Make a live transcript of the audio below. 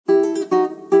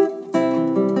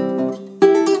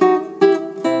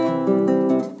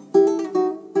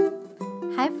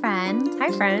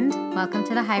Hi, friend. Welcome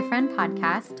to the Hi Friend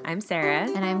podcast. I'm Sarah.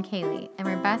 And I'm Kaylee, and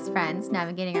we're best friends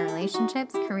navigating our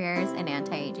relationships, careers, and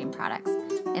anti-aging products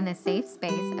in the safe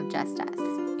space of just us.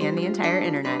 And the entire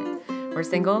internet. We're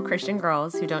single Christian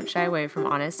girls who don't shy away from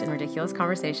honest and ridiculous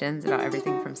conversations about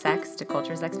everything from sex to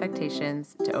culture's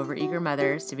expectations to overeager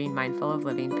mothers to being mindful of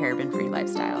living paraben-free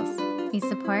lifestyles. We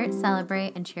support,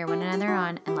 celebrate, and cheer one another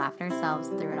on and laugh at ourselves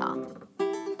through it all.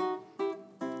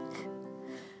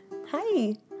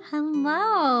 Hi.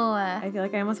 Hello. I feel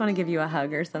like I almost want to give you a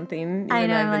hug or something. I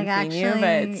know, I've been like seeing you,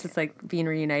 but it's just like being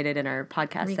reunited in our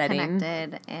podcast setting.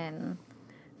 Reconnected in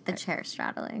the chair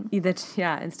straddling.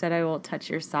 Yeah, instead I will touch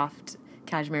your soft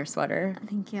cashmere sweater.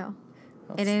 Thank you.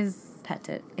 I'll It is pet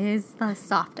it. It is the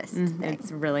softest thing.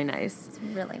 It's really nice. It's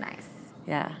really nice.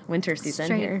 Yeah, winter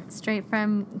season here. Straight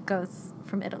from goats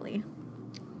from Italy.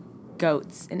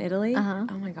 Goats in Italy? Uh-huh.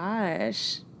 Oh my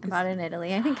gosh. I bought it in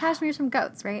Italy. I think cashmere's from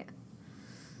goats, right?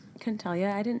 Couldn't tell you.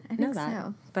 I didn't know think that.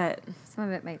 so. But Some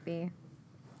of it might be.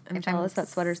 I'm jealous that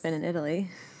sweater's been in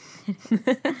Italy.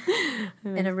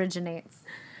 It originates.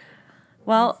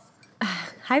 Well,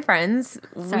 hi friends.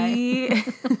 Sorry.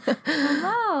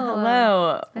 Hello.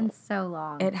 Hello. It's been so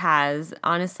long. It has.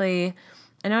 Honestly,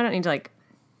 I know I don't need to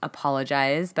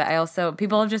apologize, but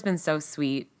people have just been so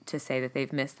sweet to say that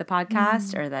they've missed the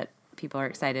podcast or that people are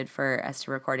excited for us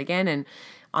to record again. And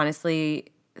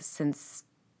honestly, since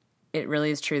it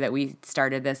really is true that we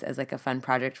started this as a fun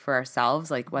project for ourselves,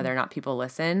 whether or not people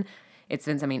listen, it's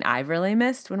been something I've really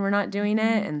missed when we're not doing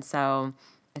it. And so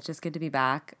it's just good to be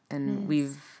back. And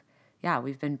we've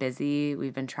been busy.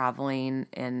 We've been traveling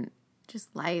and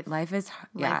just life. Life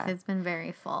has been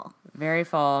very full. Very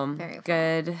full. Very full.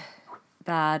 Good,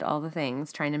 bad, all the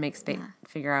things. Trying to make space,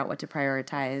 figure out what to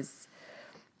prioritize.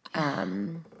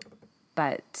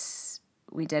 But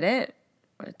we did it.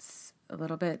 It's a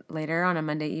little bit later on a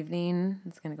Monday evening.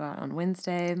 It's going to go out on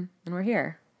Wednesday, and we're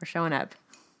here. We're showing up.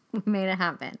 We made it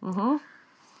happen.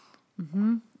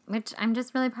 Which I'm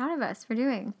just really proud of us for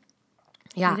doing.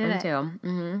 Yeah, we did me it. too.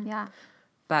 Mm-hmm. Yeah.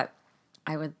 But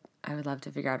I would love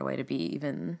to figure out a way to be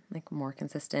even more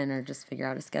consistent or just figure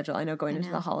out a schedule. I know going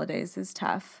into the holidays is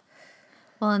tough.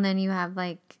 Well, and then you have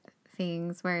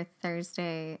things where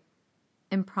Thursday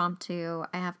impromptu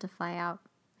I have to fly out.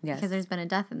 Yes. Because there's been a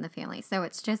death in the family. So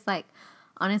it's just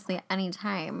honestly,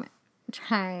 anytime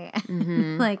try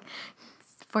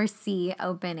foresee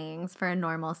openings for a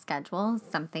normal schedule.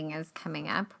 Something is coming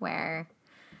up where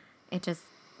it just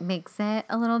makes it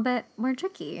a little bit more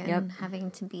tricky and having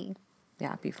to be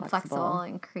be flexible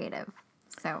and creative.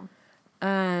 So,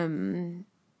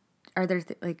 are there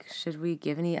should we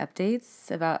give any updates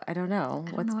about? I don't know.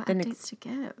 I don't know what updates to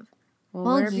give.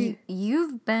 Well,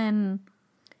 you've been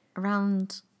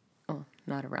around. Oh,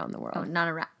 not around the world. Oh, not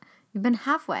around. You've been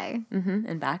halfway. Mm-hmm.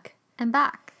 And back.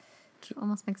 Which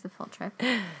almost makes a full trip.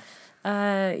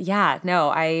 No,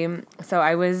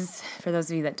 I was, for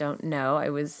those of you that don't know, I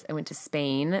went to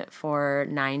Spain for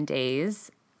 9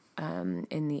 days,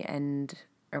 in the end,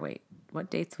 or wait, what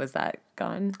dates was that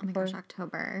gone? Oh my gosh,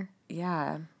 October.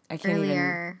 Yeah. I can't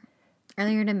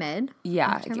earlier to mid.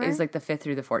 Yeah. October? It was the 5th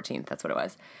through the 14th. That's what it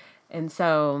was. And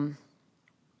so,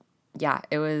 that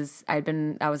was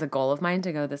a goal of mine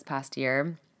to go this past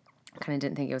year. Kind of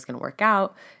didn't think it was going to work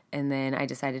out. And then I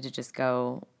decided to just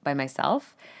go by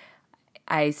myself.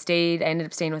 I ended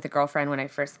up staying with a girlfriend when I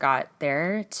first got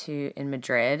there in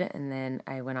Madrid. And then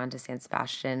I went on to San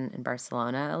Sebastian in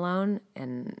Barcelona alone.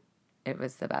 And it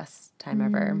was the best time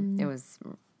ever. It was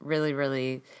really,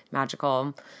 really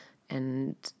magical.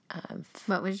 And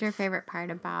what was your favorite part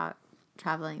about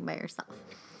traveling by yourself?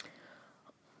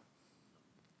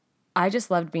 I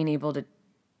just loved being able to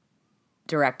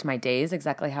direct my days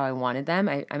exactly how I wanted them.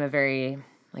 I'm a very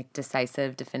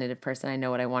decisive, definitive person. I know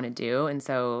what I want to do. And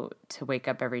so to wake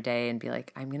up every day and be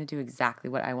I'm going to do exactly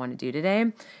what I want to do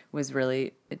today was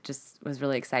really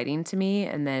exciting to me.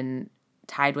 And then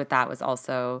tied with that was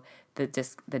also the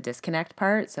disconnect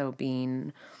part. So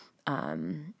being,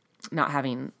 not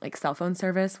having cell phone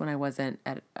service when I wasn't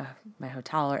at my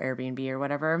hotel or Airbnb or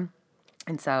whatever.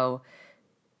 And so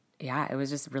it was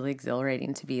just really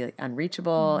exhilarating to be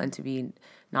unreachable and to be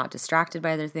not distracted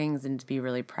by other things and to be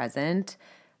really present.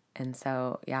 And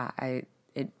so,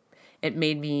 it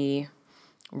made me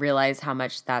realize how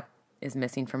much that is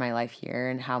missing from my life here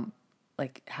and how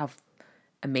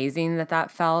amazing that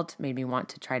felt. Made me want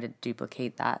to try to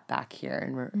duplicate that back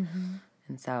here.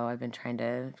 And so I've been trying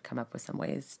to come up with some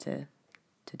ways to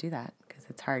do that because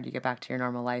it's hard. You get back to your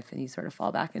normal life and you sort of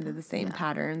fall back into the same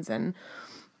patterns, and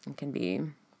it can be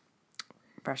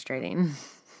frustrating.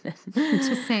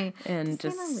 to say and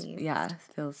just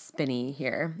feels spinny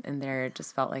here and there. It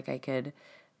just felt like I could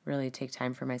really take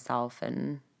time for myself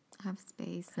and have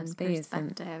space have and space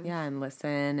perspective. and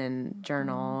listen and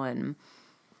journal and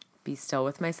be still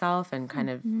with myself and kind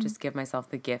of just give myself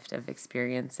the gift of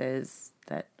experiences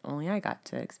that only I got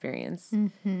to experience.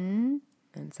 Mm-hmm.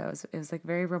 And so it was like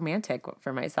very romantic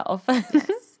for myself.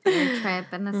 Yes, your trip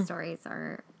and the stories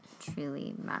are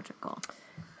truly magical.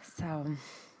 So,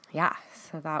 yeah,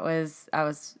 that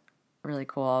was really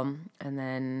cool. And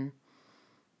then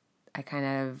I kind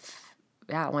of,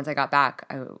 once I got back,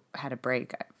 I had a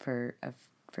break for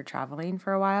traveling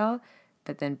for a while.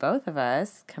 But then both of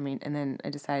us and then I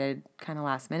decided kind of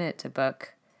last minute to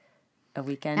book a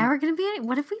weekend. Now we're going to be,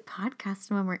 what if we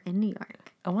podcast when we're in New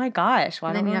York? Oh my gosh.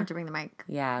 Why then don't you we? have to bring the mic.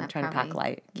 Yeah, I'm trying to pack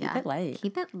light. Keep it light.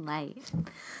 Keep it light.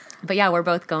 But yeah, we're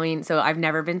both going. So I've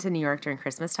never been to New York during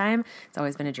Christmas time. It's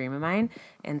always been a dream of mine.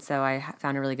 And so I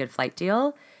found a really good flight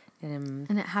deal. And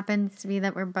it happens to be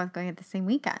that we're both going at the same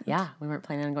weekend. Yeah, we weren't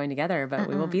planning on going together, but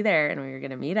we will be there and we were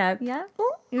going to meet up. Yeah.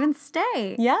 Even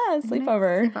stay. Yeah,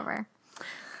 sleepover. Sleepover.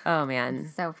 Oh, man.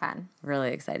 So fun.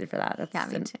 Really excited for that.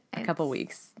 That's me too. a couple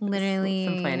weeks. Literally.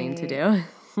 Some planning to do.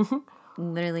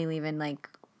 Literally leaving like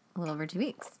a little over 2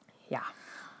 weeks. Yeah.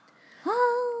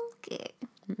 Okay.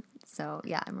 So,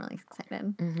 yeah, I'm really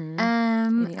excited. Mm-hmm.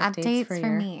 Any updates for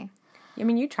me. I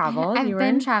mean, you traveled. I've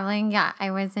been traveling. Yeah,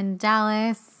 I was in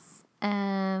Dallas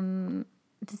to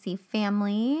see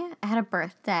family. I had a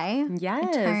birthday.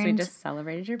 Yes, we just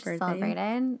celebrated your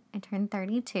birthday. I turned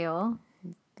 32.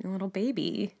 A little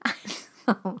baby.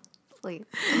 Oh, please.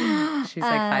 She's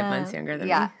like 5 months younger than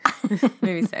me.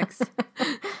 Maybe 6.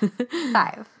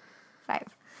 5.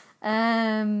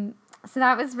 So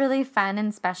that was really fun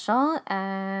and special. So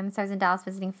I was in Dallas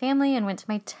visiting family and went to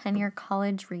my 10-year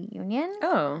college reunion.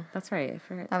 Oh, that's right. I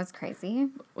forgot. That was crazy.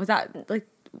 Was that like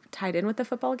tied in with the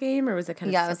football game, or was it kind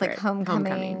of it was like separate?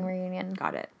 homecoming reunion.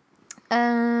 Got it.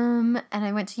 And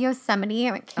I went to Yosemite.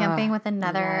 I went camping with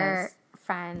another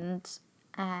friend.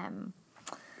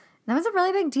 That was a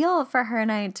really big deal for her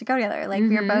and I to go together. Like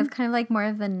we were both kind of like more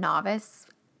of the novice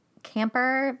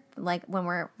camper, like when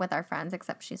we're with our friends,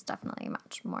 except she's definitely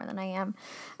much more than I am.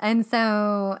 And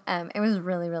so it was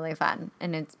really, really fun.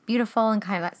 And it's beautiful and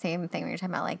kind of that same thing we were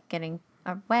talking about, like getting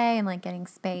away and like getting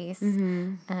space.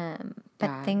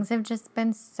 But things have just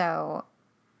been so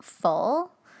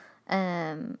full.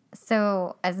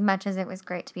 So as much as it was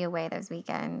great to be away those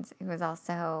weekends, it was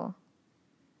also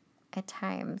at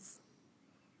times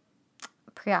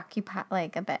preoccupied,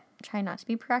 like a bit, try not to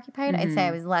be preoccupied. I'd say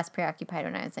I was less preoccupied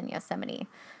when I was in Yosemite,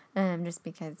 just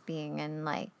because being in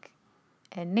like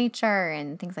in nature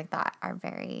and things like that are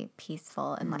very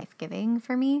peaceful and life-giving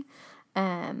for me.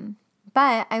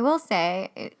 But I will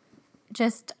say,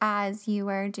 just as you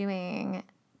were doing,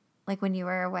 like when you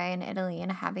were away in Italy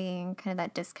and having kind of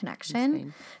that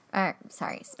disconnection,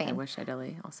 Spain. I wish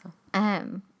Italy also.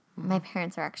 My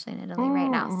parents are actually in Italy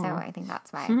right now, so I think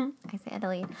that's why I say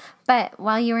Italy. But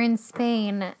while you were in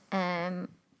Spain,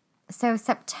 so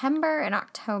September and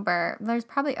October, there's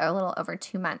probably a little over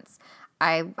 2 months.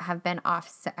 I have been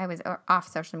off. I was off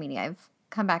social media. I've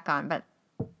come back on, but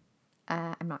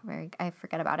I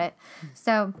forget about it.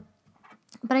 So,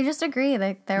 but I just agree.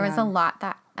 Like there was a lot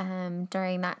that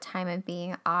during that time of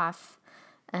being off,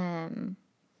 and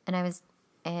I was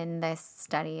in this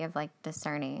study of like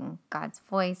discerning God's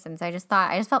voice, and so I just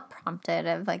felt prompted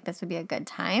of like this would be a good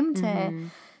time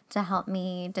to help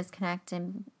me disconnect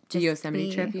and just the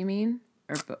Yosemite trip, you mean?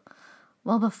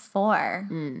 Well, before.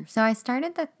 So I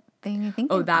started the thing. I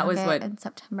think. Oh, that was what in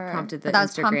September prompted the that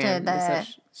was Instagram, prompted the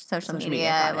social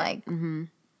media like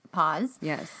pause.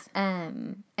 Yes.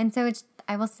 And so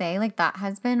I will say like that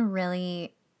has been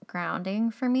really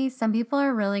grounding for me. Some people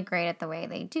are really great at the way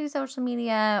they do social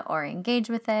media or engage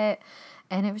with it,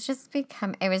 and I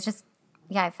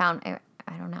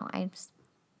don't know, I just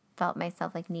felt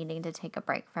myself like needing to take a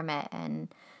break from it. And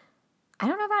I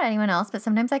don't know about anyone else, but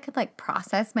sometimes I could like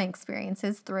process my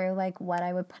experiences through like what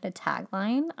I would put a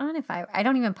tagline on if I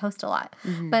don't even post a lot.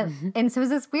 But and so it was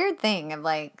this weird thing of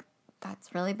like,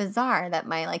 that's really bizarre that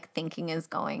my like thinking is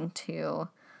going to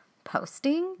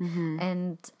posting.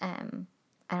 And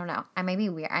I don't know. I may be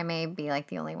weird. I may be like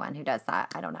the only one who does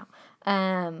that. I don't know.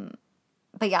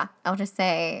 But yeah, I'll just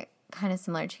say kind of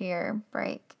similar to your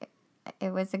break.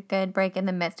 It was a good break in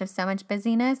the midst of so much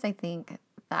busyness. I think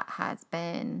that has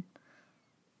been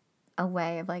a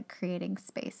way of like creating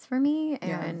space for me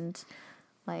and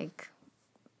like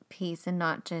peace, and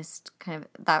not just kind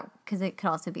of that, because it could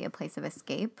also be a place of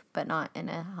escape, but not in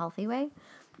a healthy way.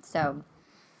 So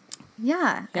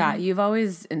yeah. You've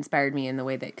always inspired me in the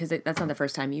way that, because that's not the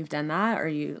first time you've done that, or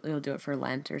you'll do it for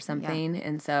Lent or something.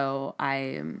 And so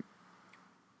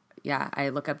yeah, I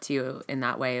look up to you in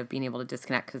that way of being able to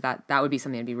disconnect, because that would be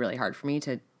something that'd be really hard for me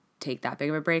to take that big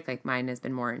of a break. Like mine has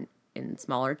been more in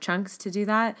smaller chunks to do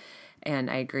that. And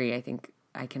I agree. I think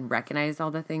I can recognize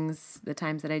all the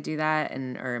times that I do that,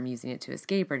 or I'm using it to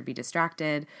escape or to be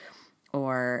distracted,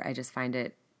 or I just find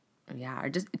it, or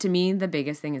just, to me, the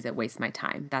biggest thing is it wastes my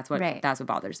time. That's what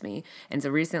bothers me. And so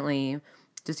recently,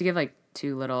 just to give like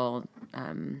two little, I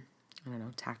don't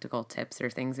know, tactical tips or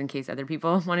things in case other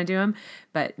people want to do them,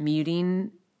 but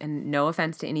muting, and no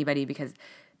offense to anybody, because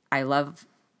I love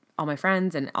all my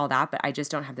friends and all that, but I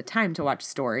just don't have the time to watch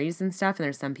stories and stuff. And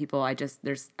there's some people I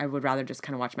would rather just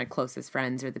kind of watch my closest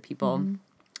friends or the people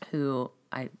who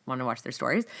I want to watch their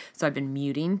stories. So I've been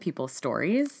muting people's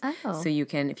stories. Oh. So you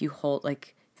can, if you hold,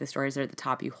 like, the stories are at the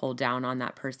top, you hold down on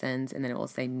that person's and then it will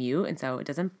say mute. And so it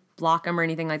doesn't block them or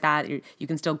anything like that. You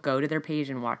can still go to their page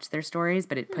and watch their stories,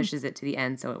 but it pushes it to the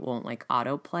end so it won't like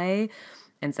autoplay.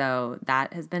 And so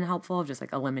that has been helpful, of just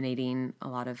like eliminating a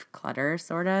lot of clutter,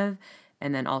 sort of.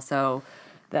 And then also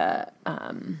the,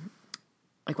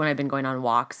 like when I've been going on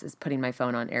walks, is putting my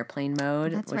phone on airplane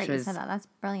mode. That's right. You said that. That's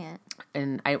brilliant.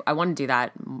 And I want to do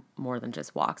that more than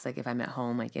just walks. Like if I'm at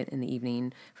home, like in the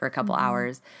evening for a couple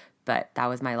hours. But that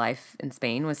was my life in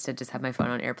Spain, was to just have my phone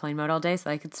on airplane mode all day,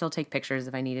 so I could still take pictures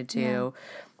if I needed to. Yeah.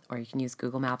 Or you can use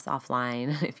Google Maps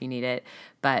offline if you need it.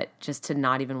 But just to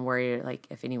not even worry, like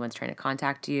if anyone's trying to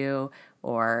contact you,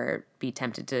 or be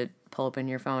tempted to pull open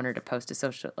your phone or to post a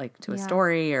social, like to a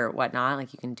story or whatnot,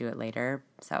 like you can do it later.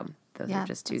 So those are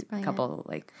just couple,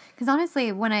 like. Because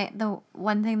honestly, the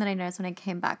one thing that I noticed when I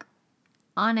came back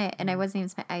on it, and I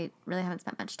really haven't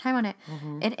spent much time on it.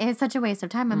 It is such a waste of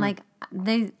time. I'm like,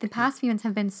 the past few months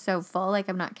have been so full. Like,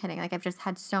 I'm not kidding. Like, I've just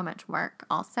had so much work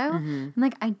also. I'm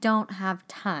like, I don't have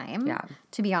time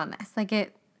to be on this. Like,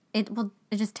 it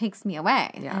just takes me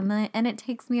away. Yeah. And it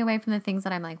takes me away from the things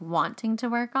that I'm like wanting to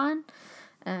work on.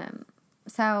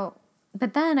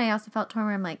 But then I also felt torn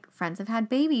where I'm like, friends have had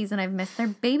babies and I've missed their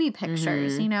baby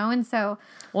pictures, you know? And so,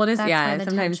 well, it is,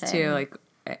 sometimes too, like,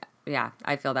 yeah,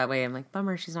 I feel that way. I'm like,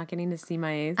 bummer, she's not getting to see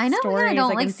my stories. I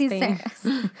don't like see Sarah's.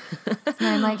 So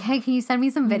I'm like, hey, can you send me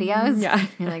some videos? Yeah,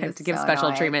 you're like, I have to give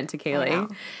special treatment to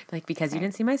Kaylee. Like, because you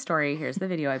didn't see my story, here's the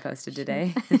video I posted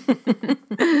today.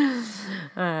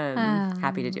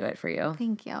 Happy to do it for you.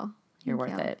 Thank you. You're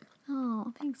worth it.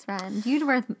 Oh, thanks, friend.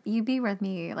 You'd be worth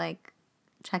me, like,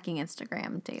 checking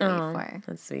Instagram daily for.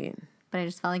 That's sweet. But I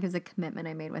just felt like it was a commitment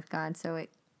I made with God, so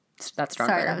that's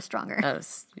stronger. Sorry, that was stronger.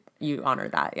 You honor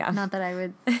that, yeah. Not that I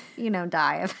would,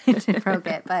 die if I broke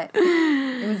it, but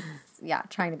it was,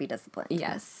 trying to be disciplined.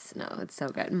 Yes. No, it's so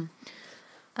good.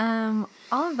 All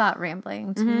of that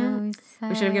rambling too.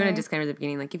 We should have given a disclaimer at the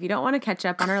beginning. Like, if you don't want to catch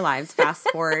up on our lives, fast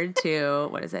forward to,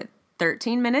 what is it,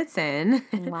 13 minutes in.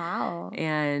 Wow.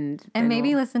 And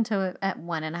maybe listen to it at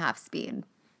 1.5 speed.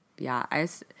 Yeah.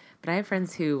 But I have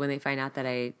friends who, when they find out that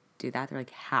I do that, they're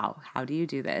like, how do you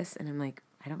do this? And I'm like,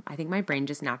 I think my brain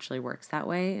just naturally works that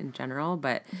way in general,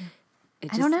 but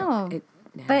I don't know.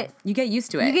 But you get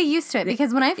used to it. You get used to it,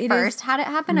 because when I first had it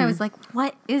happen, I was like,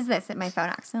 what is this? And my phone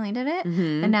accidentally did it.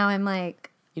 And now I'm like,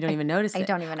 you don't even notice it. I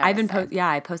don't even notice it.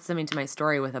 I posted something to my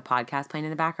story with a podcast playing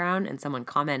in the background, and someone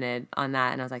commented on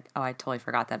that, and I was like, oh, I totally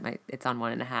forgot that it's on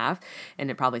 1.5,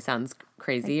 and it probably sounds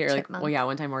crazy.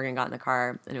 One time Morgan got in the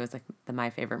car, and it was like the My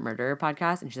Favorite Murderer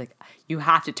podcast, and she's like, you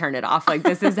have to turn it off. Like,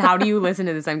 this is, how do you listen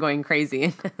to this? I'm going crazy.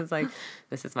 And I was like,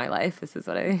 this is my life. This is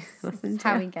what I listen to.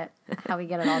 How we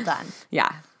get it all done.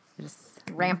 Yeah. Just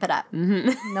ramp it up.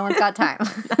 No one's got time.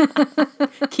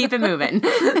 Keep it moving.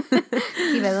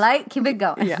 Keep it light. Keep it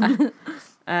going.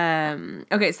 Yeah.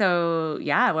 Okay. So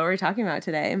what were we talking about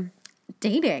today?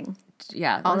 Dating.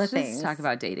 Yeah. All let's the just things. Talk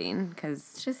about dating,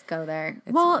 because just go there.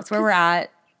 It's where we're at.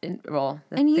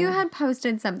 You had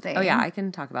posted something. Oh yeah, I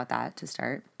can talk about that to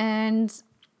start. And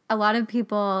a lot of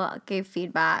people gave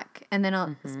feedback, and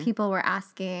then people were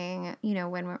asking,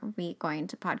 when were we going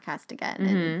to podcast again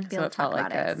and be able to talk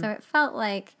about it. So it felt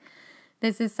like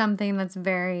this is something that's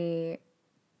very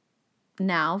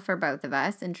now for both of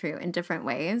us and true in different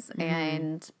ways,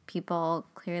 and people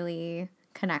clearly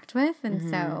connect with. And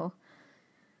so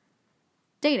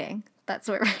dating, that's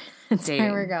where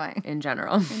we're going. In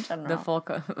general. The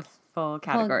full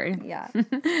category.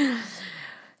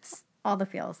 All the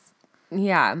feels.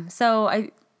 Yeah. So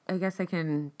I guess I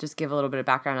can just give a little bit of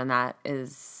background on that.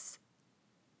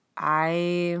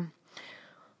 I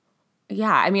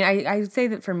would say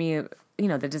that for me,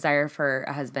 the desire for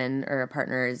a husband or a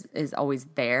partner is always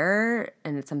there,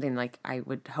 and it's something like I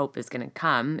would hope is going to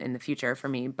come in the future for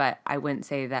me, but I wouldn't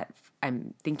say that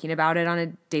I'm thinking about it on a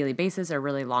daily basis or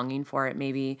really longing for it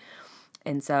maybe.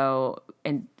 And so,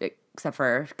 except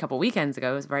for a couple weekends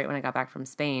ago, it was right when I got back from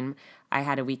Spain, I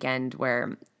had a weekend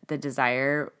where the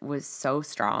desire was so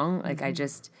strong. Like I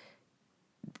just,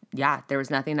 there was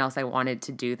nothing else I wanted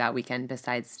to do that weekend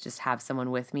besides just have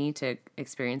someone with me to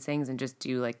experience things and just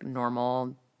do like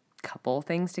normal couple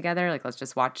things together. Like let's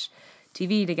just watch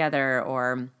TV together,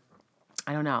 or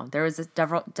I don't know. There was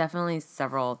definitely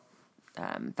several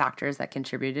factors that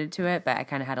contributed to it, but I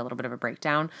kind of had a little bit of a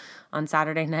breakdown on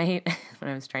Saturday night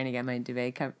when I was trying to get my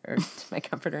duvet cover, or my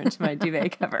comforter into my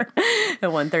duvet cover at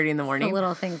 1:30 in the morning. The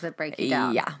little things that break you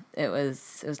down. Yeah, it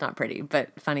was not pretty, but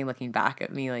funny looking back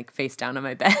at me like face down on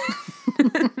my bed.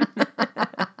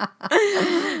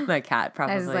 My cat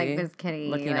probably I was like this kitty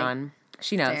looking like, on.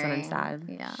 She knows staring. when I'm sad.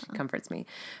 Yeah. She comforts me.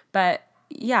 But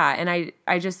yeah, and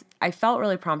I felt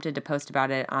really prompted to post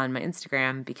about it on my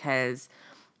Instagram because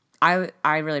I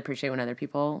really appreciate when other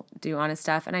people do honest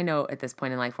stuff. And I know at this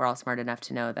point in life, we're all smart enough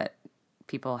to know that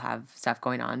people have stuff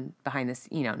going on behind this.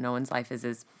 You know, no one's life is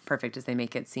as perfect as they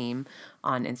make it seem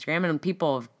on Instagram. And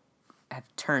people have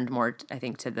turned more, I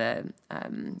think, to the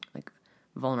like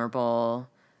vulnerable,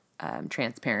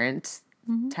 transparent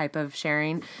type of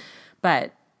sharing.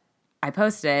 But I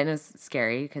posted it and it was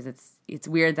scary because it's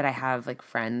weird that I have like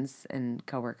friends and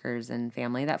coworkers and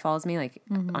family that follows me. Like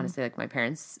honestly, like my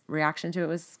parents' reaction to it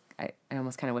was, I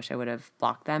almost kind of wish I would have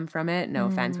blocked them from it. No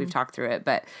offense, we've talked through it,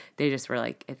 but they just were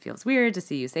like, it feels weird to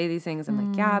see you say these things. I'm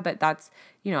like, yeah, but that's,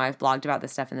 you know, I've blogged about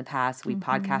this stuff in the past. We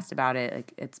podcast about it.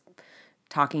 Like it's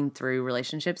talking through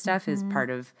relationship stuff is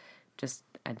part of just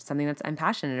something that's I'm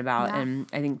passionate about. Yeah. And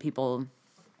I think people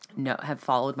have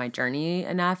followed my journey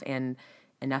enough, and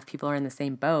enough people are in the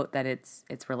same boat that it's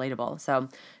relatable. So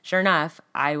sure enough,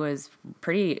 I was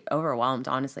pretty overwhelmed,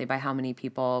 honestly, by how many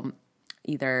people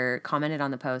either commented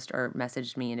on the post or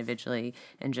messaged me individually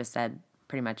and just said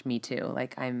pretty much me too.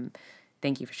 Like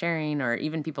thank you for sharing, or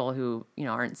even people who, you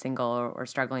know, aren't single or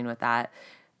struggling with that.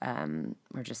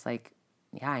 Were just like,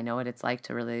 yeah, I know what it's like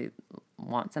to really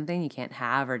want something you can't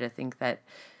have, or to think that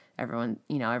everyone,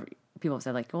 you know, people have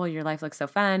said like, well, your life looks so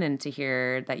fun, and to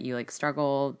hear that you like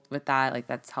struggle with that, like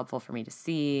that's helpful for me to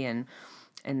see.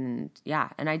 And yeah,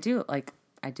 and I do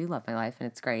love my life and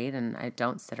it's great, and I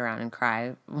don't sit around and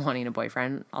cry wanting a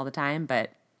boyfriend all the time, but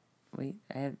we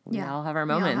all have our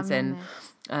moments.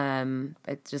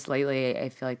 It's just lately I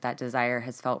feel like that desire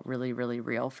has felt really, really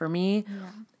real for me. Yeah.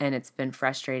 And it's been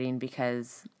frustrating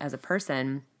because as a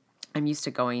person, I'm used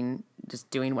to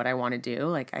just doing what I want to do.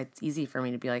 Like it's easy for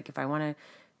me to be like, if I want to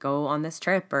go on this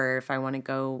trip, or if I want to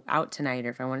go out tonight, or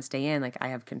if I want to stay in, like I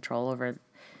have control over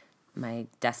my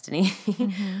destiny.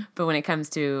 But when it comes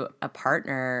to a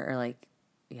partner, or like,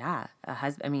 yeah, a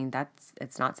husband, I mean,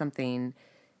 it's not something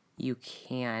you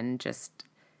can just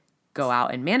go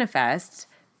out and manifest,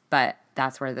 but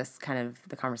that's where this kind of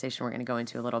the conversation we're going to go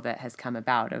into a little bit has come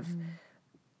about of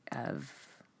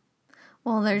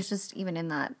well, there's just even in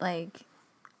that, like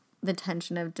the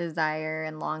tension of desire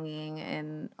and longing,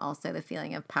 and also the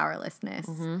feeling of powerlessness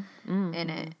in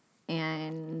it.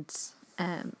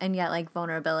 And yet like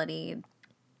vulnerability, and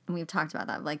we've talked about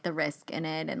that, like the risk in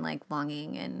it, and like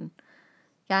longing, and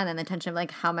and then the tension of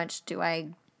like, how much do I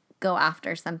go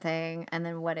after something, and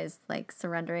then what is like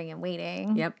surrendering and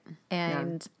waiting. Yep.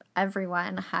 And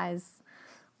everyone has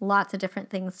lots of different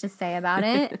things to say about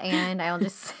it. And I'll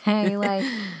just say, like,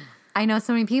 I know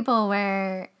so many people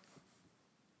where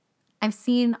I've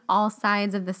seen all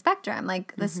sides of the spectrum,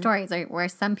 like the stories, like where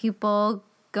some people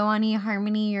go on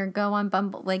eHarmony or go on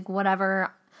Bumble, like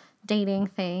whatever dating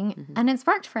thing, and it's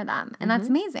worked for them, and that's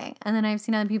amazing. And then I've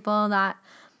seen other people that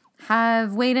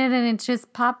have waited and it's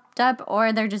just popped up,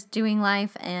 or they're just doing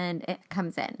life and it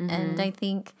comes in. And I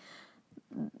think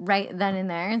right then and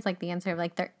there is like the answer of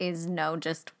like, there is no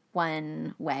just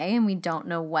one way, and we don't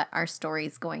know what our story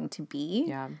is going to be.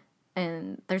 Yeah.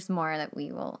 And there's more that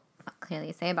we will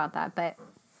clearly say about that. But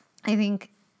I think,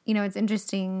 you know, it's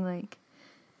interesting, like,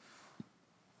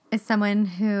 as someone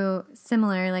who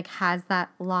similar, like, has that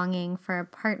longing for a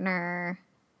partner,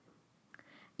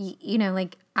 you know,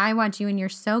 like, I watch you and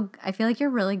I feel like you're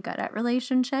really good at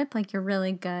relationship. Like, you're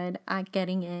really good at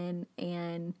getting in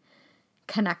and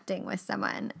connecting with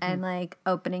someone and like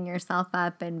opening yourself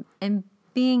up and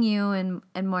being you and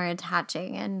more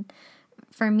attaching. And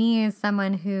for me, as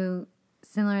someone who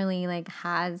similarly like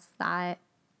has that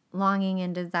longing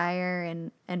and desire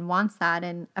and wants that,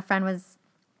 and a friend was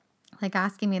like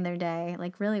asking me the other day,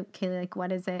 like, really, Kaylee, like,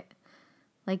 what is it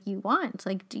like you want?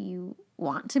 Like, do you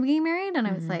want to be married? And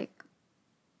I was like,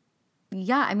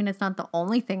 yeah, I mean, it's not the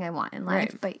only thing I want in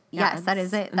life, but yes, that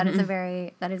is it. That is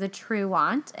that is a true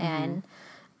want. And,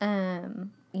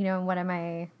 you know, what am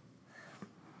I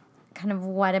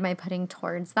putting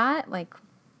towards that? Like,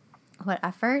 what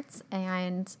efforts,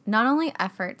 and not only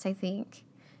efforts, I think,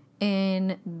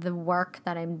 in the work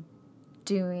that I'm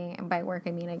doing, and by work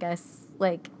I mean, I guess,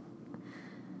 like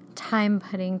time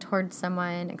putting towards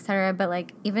someone, etc., but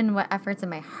like even what efforts in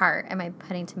my heart am I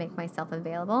putting to make myself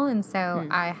available. And so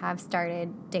I have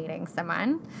started dating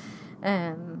someone,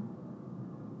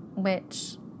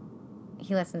 which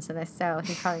he listens to this, so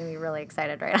he's probably gonna be really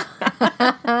excited right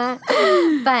now.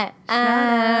 But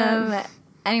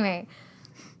anyway,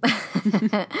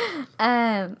 but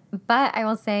I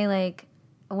will say, like,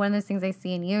 one of those things I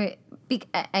see in you,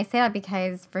 I say that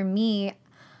because for me,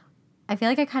 I feel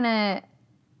like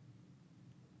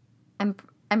I'm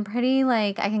pretty,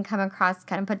 like, I can come across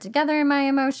kind of put together in my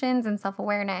emotions and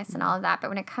self-awareness and all of that. But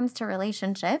when it comes to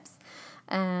relationships,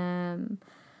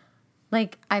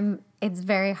 like, it's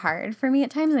very hard for me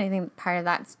at times. And I think part of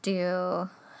that's due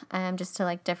just to,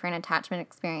 like, different attachment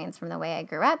experience from the way I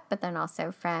grew up, but then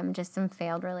also from just some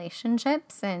failed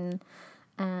relationships and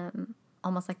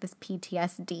almost like this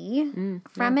PTSD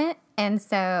from it. And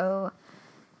so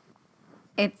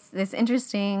it's this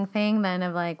interesting thing then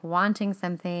of, like, wanting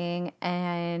something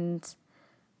and,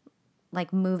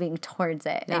 like, moving towards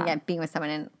it and yet being with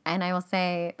someone. And I will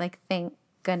say, like, thank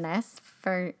goodness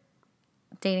for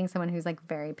dating someone who's, like,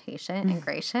 very patient and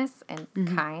gracious and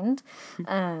kind,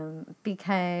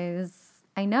 because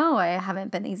I know I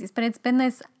haven't been the easiest, but it's been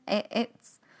this, and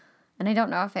I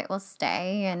don't know if it will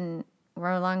stay, and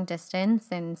we're a long distance,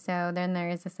 and so then there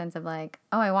is a sense of, like,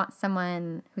 oh, I want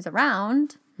someone who's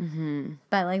around,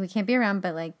 but, like, we can't be around,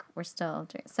 but, like, we're still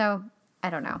doing, so I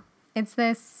don't know. It's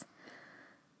this,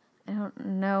 I don't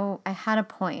know, I had a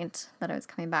point that I was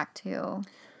coming back to,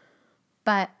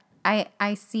 but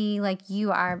I see, like,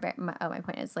 you are, my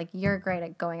point is, like, you're great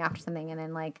at going after something and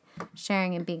then, like,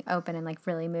 sharing and being open and, like,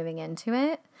 really moving into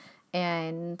it.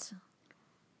 And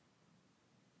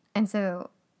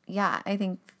so, yeah, I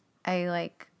think I,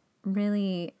 like,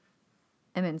 really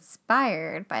am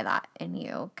inspired by that in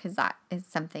you, because that is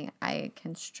something I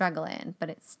can struggle in, but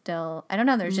it's still, I don't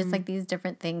know, there's just, like, these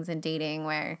different things in dating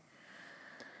where,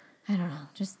 I don't know,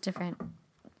 just different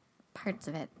parts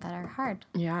of it that are hard.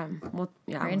 Yeah. Well,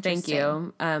 yeah. Thank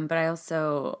you. But I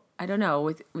also, I don't know,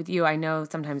 with you, I know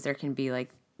sometimes there can be, like,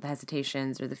 the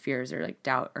hesitations or the fears or, like,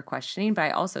 doubt or questioning, but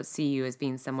I also see you as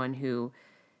being someone who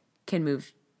can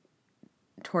move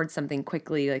towards something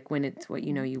quickly, like when it's what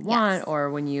you know you want, or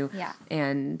when you,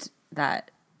 and that,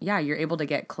 you're able to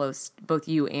get close, both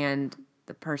you and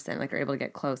the person, like, are able to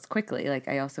get close quickly. Like,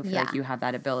 I also feel like you have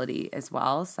that ability as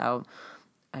well. So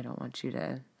I don't want you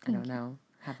to, I don't know,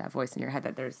 have that voice in your head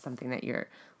that there's something that you're,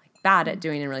 like, bad at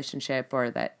doing in a relationship,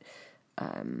 or that,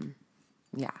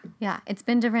 it's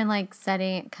been different, like,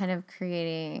 setting, kind of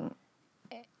creating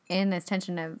in this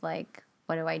tension of, like,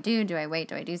 what do I do? Do I wait?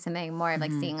 Do I do something? More of,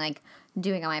 like, seeing, like,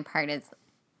 doing on my part is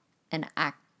an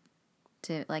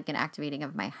activating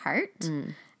of my heart.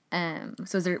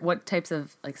 So is there, what types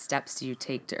of, like, steps do you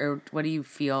take to, or what do you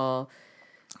feel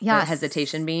the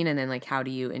hesitation being, and then, like, how do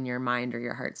you in your mind or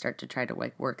your heart start to try to,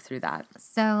 like, work through that?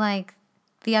 So, like,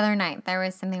 the other night there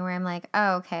was something where I'm like,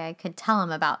 oh, okay, I could tell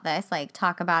him about this, like,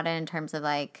 talk about it in terms of,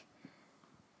 like,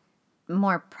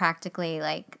 more practically,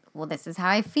 like, well, this is how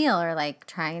I feel, or, like,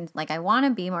 trying, like, I want to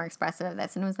be more expressive of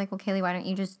this. And it was like, well, Kaylee, why don't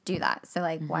you just do that? So,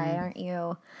 like, why aren't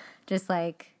you just,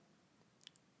 like,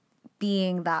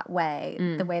 being that way,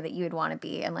 the way that you would want to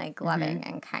be, and, like, loving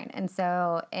and kind. And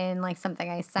so in, like, something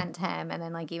I sent him, and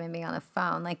then, like, even being on the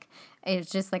phone, like,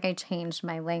 it's just, like, I changed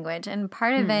my language. And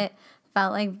part of it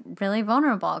felt, like, really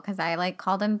vulnerable, because I, like,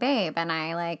 called him babe, and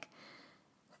I, like,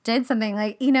 did something,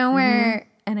 like, you know, where,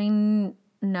 and I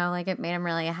know, like, it made him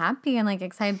really happy and, like,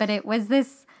 excited, but it was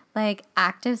this, like,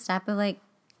 active step of, like,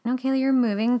 no, Kaylee, you're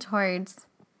moving towards,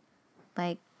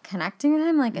 like, connecting with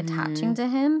him, like, attaching to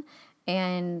him.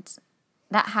 And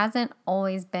that hasn't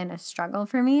always been a struggle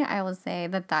for me. I will say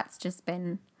that that's just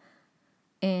been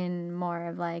in more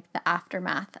of, like, the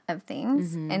aftermath of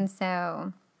things. And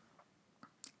so,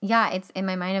 yeah, it's in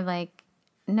my mind of, like,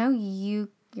 no,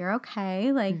 you're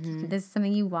okay. Like, this is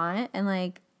something you want, and,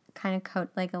 like, kind of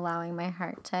like, allowing my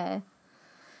heart to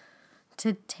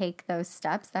take those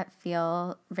steps that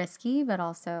feel risky, but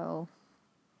also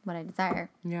what I desire.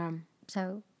 Yeah.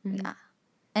 So, yeah.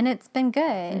 And it's been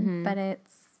good, but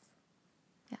it's,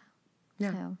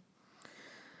 So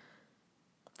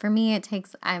for me, it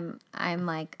takes, I'm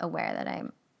like, aware that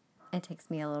it takes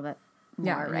me a little bit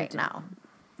more right now.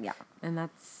 Yeah. And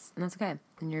that's okay.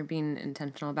 And you're being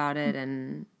intentional about it,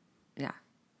 and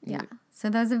So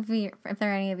those of you, if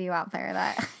there are any of you out there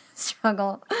that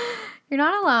struggle, you're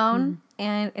not alone,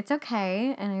 and it's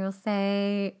okay. And I will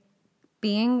say,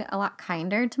 being a lot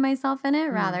kinder to myself in it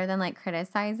rather than like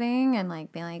criticizing and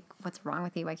like being like, what's wrong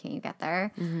with you? Why can't you get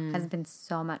there? Has been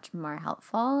so much more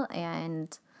helpful.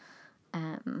 And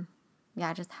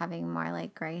just having more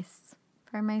like grace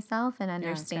for myself and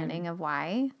understanding of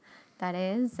why that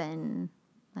is. And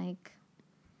like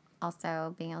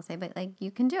also being able to say, but like, you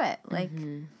can do it. Like,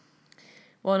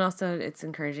 well, and also it's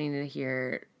encouraging to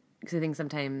hear, because I think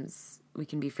sometimes we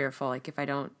can be fearful, like if I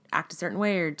don't act a certain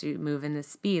way or do move in this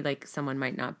speed, like someone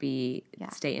might not be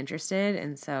stay interested.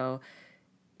 And so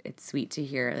it's sweet to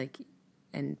hear like,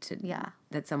 and to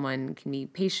that someone can be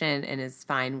patient and is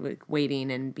fine with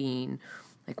waiting and being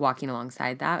like walking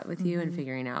alongside that with you and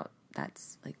figuring out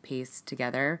that's like pace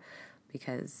together,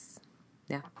 because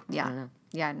I don't know.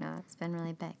 Yeah, no, it's been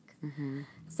really big.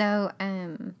 So,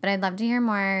 but I'd love to hear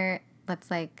more. Let's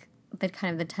like the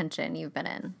kind of the tension you've been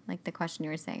in, like the question you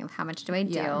were saying of how much do I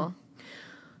do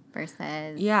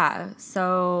versus.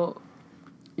 So,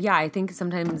 I think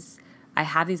sometimes I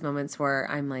have these moments where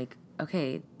I'm like,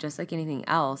 okay, just like anything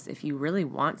else, if you really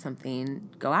want something,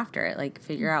 go after it. Like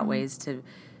figure out ways to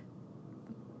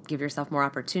give yourself more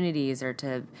opportunities, or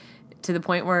to the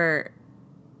point where,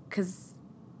 because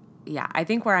I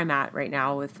think where I'm at right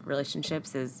now with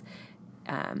relationships is,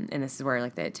 and this is where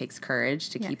like that it takes courage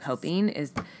to keep hoping,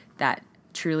 is that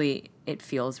truly it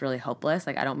feels really hopeless.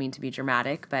 Like I don't mean to be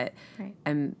dramatic, but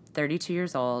I'm 32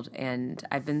 years old and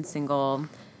I've been single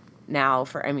now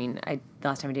for, the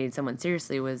last time I dated someone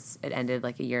seriously it ended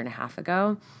like a year and a half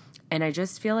ago. And I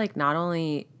just feel like not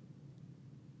only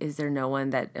is there no one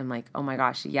that I'm like, oh my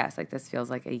gosh, yes, like this feels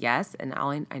like a yes. And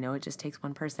I know it just takes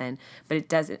one person, but it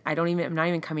doesn't, I'm not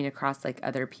even coming across like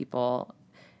other people.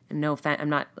 And no offense, I'm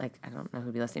not like, I don't know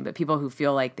who'd be listening, but people who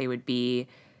feel like they would be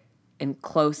in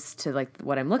close to like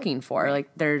what I'm looking for. Like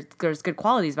there's good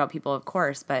qualities about people, of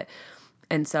course,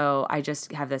 and so I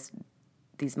just have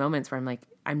these moments where I'm like,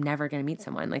 I'm never going to meet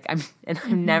someone. Like I'm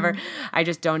never, I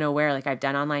just don't know where. Like I've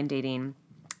done online dating.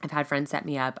 I've had friends set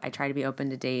me up. I try to be open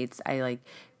to dates. I like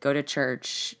go to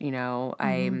church,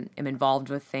 I am involved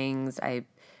with things. I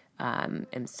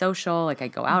am social. Like I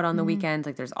go out on the weekends.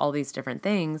 Like there's all these different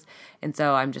things. And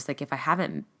so I'm just like, if I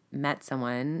haven't met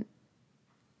someone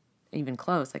even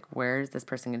close, like where is this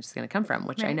person just going to come from?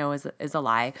 Which I know is a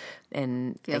lie.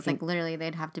 And feels like literally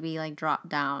they'd have to be like dropped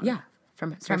down. Yeah.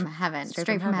 From heaven,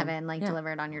 straight from heaven, like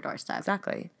delivered on your doorstep.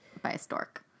 Exactly. By a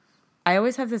stork. I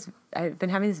always have I've been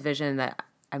having this vision that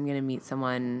I'm going to meet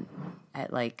someone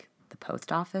at like the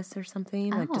post office or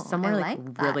something, like just somewhere like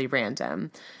really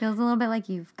random. Feels a little bit like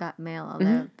you've got mail,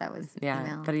 although that was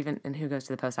email. But and who goes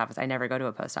to the post office? I never go to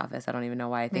a post office. I don't even know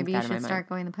why I think that in my mind. Maybe you should start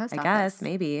going to the post office. I guess,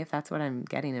 maybe, if that's what I'm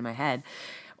getting in my head.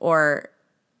 Or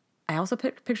I also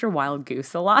picture Wild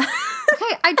Goose a lot.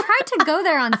 Okay, I tried to go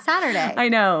there on Saturday. I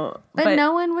know. But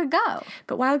no one would go.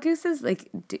 But Wild Goose is like,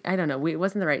 I don't know. It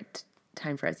wasn't the right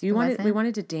time for us. We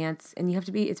wanted to dance, and you have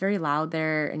to be. It's very loud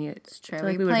there, and it's true. I feel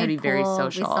like we would have to be very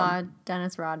social. We saw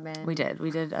Dennis Rodman. We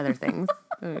did other things.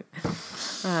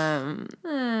 I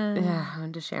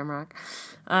went to Shamrock.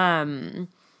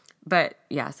 But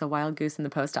yeah, so Wild Goose and the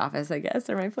post office, I guess,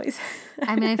 are my place.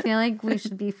 I feel like we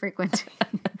should be frequenting.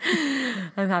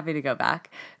 I'm happy to go back,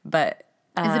 but.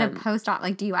 Is it a post office?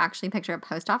 Like, do you actually picture a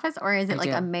post office, or is it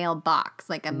like a mailbox,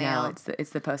 like a mail? No,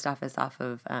 it's the post office off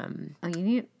of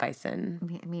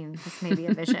Bison. This may be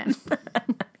a vision.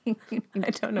 I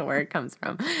don't know where it comes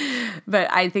from, but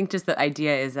I think just the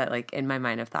idea is that, like, in my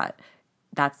mind, I've thought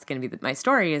that's going to be my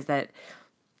story. Is that,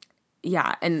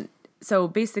 and so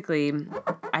basically,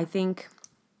 I think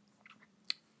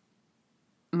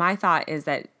my thought is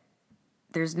that.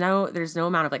 There's no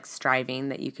amount of like striving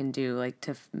that you can do like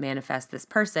to manifest this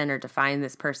person or to find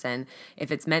this person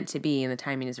if it's meant to be and the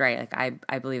timing is right. Like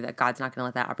I believe that God's not going to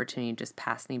let that opportunity just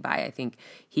pass me by. I think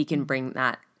He can bring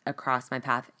that across my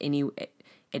path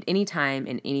at any time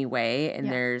in any way, and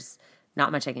there's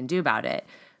not much I can do about it.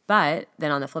 But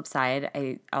then on the flip side,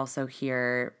 I also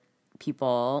hear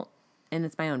people, and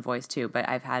it's my own voice too, but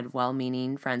I've had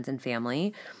well-meaning friends and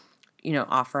family,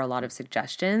 offer a lot of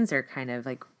suggestions or kind of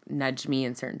like nudge me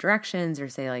in certain directions or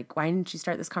say like, why didn't you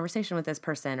start this conversation with this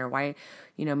person? Or why,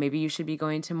 maybe you should be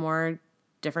going to more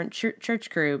different church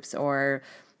groups, or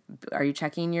are you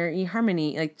checking your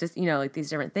eHarmony? Like just, like these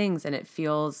different things. And it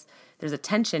feels, there's a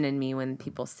tension in me when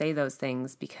people say those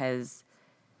things, because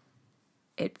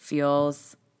it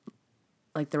feels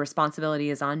like the responsibility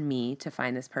is on me to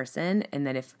find this person. And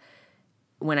that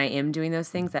when I am doing those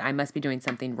things, that I must be doing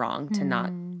something wrong to not,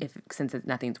 since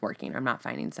nothing's working, I'm not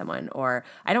finding someone, or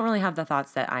I don't really have the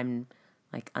thoughts that I'm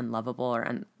like unlovable or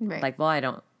unlikable. I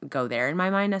don't go there in my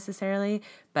mind necessarily,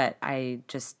 but I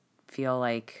just feel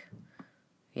like,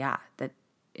 that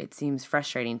it seems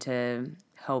frustrating to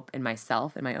hope in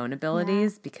myself and my own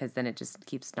abilities because then it just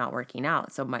keeps not working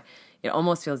out. So it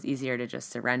almost feels easier to just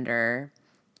surrender,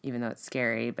 even though it's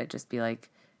scary, but just be like,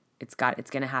 it's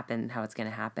going to happen how it's going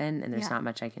to happen, and there's not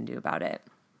much I can do about it.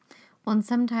 Well, and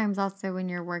sometimes also when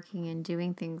you're working and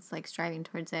doing things like striving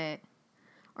towards it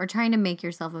or trying to make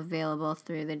yourself available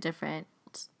through the different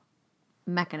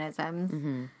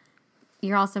mechanisms,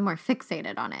 you're also more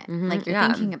fixated on it. Like you're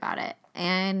thinking about it.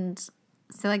 And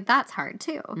so like that's hard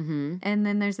too. And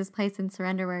then there's this place in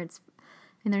surrender where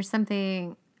and there's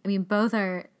something, I mean, both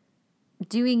are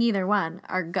doing either one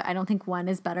are good. I don't think one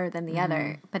is better than the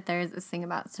other, but there's this thing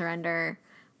about surrender,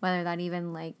 whether that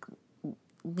even like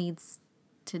leads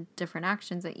to different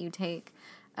actions that you take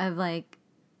of like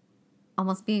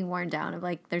almost being worn down of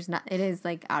like it is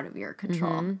like out of your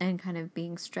control and kind of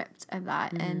being stripped of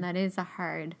that. And that is a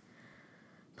hard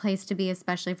place to be,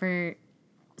 especially for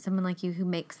someone like you who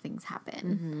makes things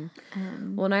happen.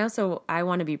 Well, and I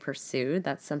want to be pursued.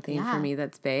 That's something for me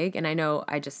that's big. And I know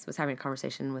I just was having a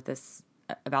conversation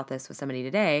about this with somebody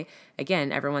today.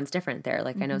 Again, everyone's different there.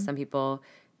 Like I know some people,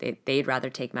 they'd rather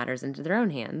take matters into their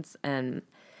own hands, and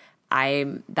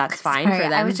that's fine for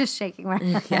them. I was just shaking my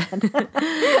head.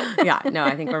 No,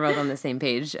 I think we're both on the same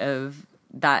page of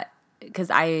that, because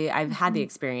I've had the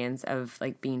experience of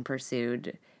like being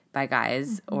pursued by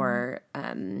guys or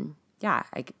and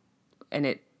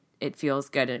it feels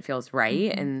good and it feels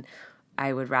right, and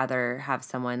I would rather have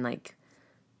someone like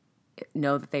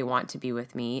know that they want to be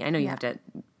with me. I know you have to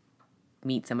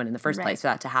meet someone in the first place for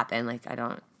that to happen. Like I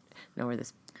don't know where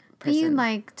this person. You'd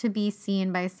like to be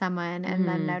seen by someone and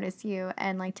then notice you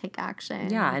and like take action.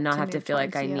 Yeah, and not have to feel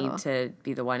like I need to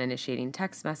be the one initiating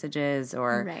text messages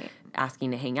or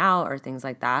asking to hang out or things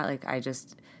like that. Like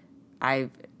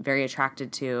I'm very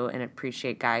attracted to and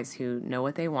appreciate guys who know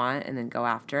what they want and then go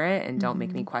after it and don't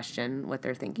make me question what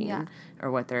they're thinking or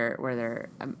where their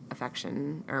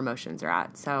affection or emotions are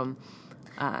at. So,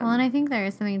 well, and I think there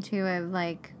is something too of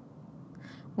like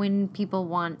when people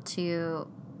want to,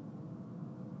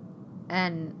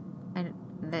 and I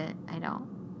don't,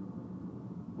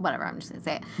 whatever, I'm just gonna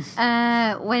say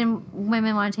it. When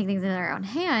women want to take things in their own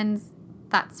hands,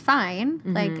 that's fine.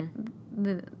 Like.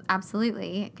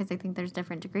 Absolutely, because I think there's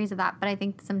different degrees of that. But I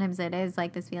think sometimes it is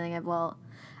like this feeling of, well,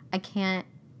 I can't,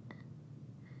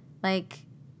 like,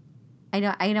 I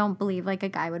don't believe like a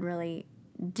guy would really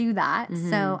do that.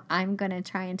 So I'm gonna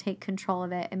try and take control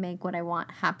of it and make what I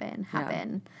want happen.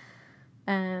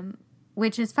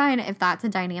 Which is fine if that's a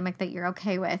dynamic that you're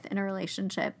okay with in a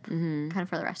relationship, kind of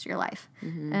for the rest of your life.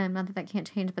 Not that can't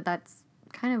change, but that's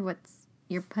kind of what's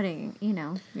you're putting,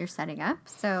 you're setting up.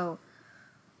 So.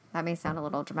 That may sound a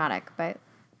little dramatic, but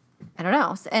I don't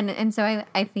know. And so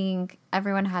I think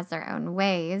everyone has their own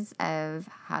ways of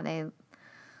how they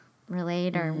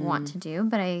relate or want to do.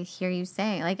 But I hear you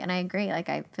saying, like, and I agree. Like,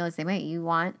 I feel the same way. You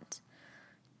want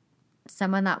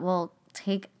someone that will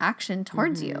take action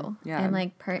towards you. Yeah. And,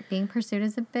 like, being pursued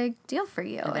is a big deal for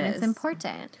you. It's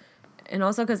important. And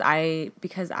also because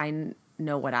I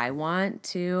know what I want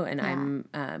to, and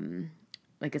I'm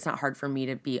like, it's not hard for me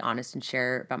to be honest and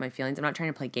share about my feelings. I'm not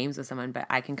trying to play games with someone, but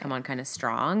I can come on kind of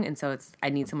strong. And so I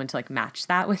need someone to like match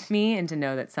that with me and to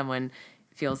know that someone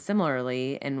feels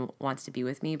similarly and wants to be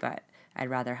with me, but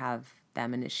I'd rather have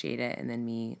them initiate it and then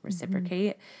me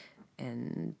reciprocate.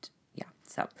 And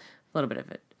so a little bit of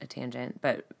a tangent,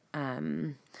 but,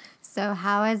 so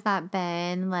how has that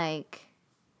been? Like,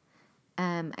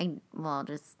 I'll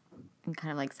just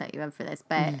kind of like set you up for this,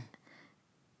 but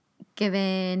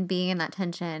given being in that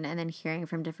tension and then hearing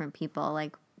from different people,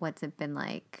 like what's it been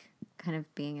like kind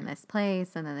of being in this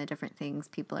place and then the different things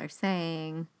people are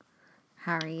saying?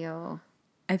 How are you?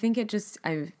 I think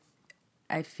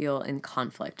I feel in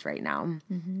conflict right now,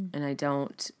 and I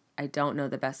don't know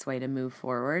the best way to move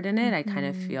forward in it. I kind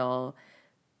of feel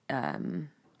a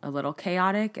little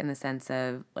chaotic in the sense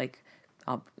of like,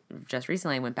 just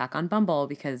recently I went back on Bumble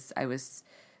because I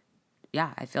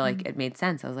feel like it made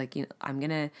sense. I was like,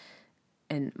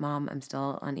 and Mom, I'm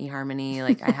still on eHarmony.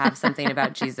 Like I have something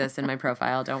about Jesus in my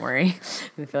profile. Don't worry.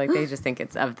 I feel like they just think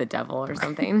it's of the devil or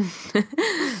something.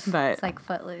 But it's like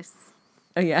Footloose.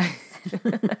 Oh yeah.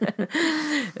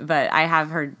 But I have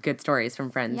heard good stories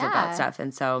from friends about stuff.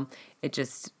 And so it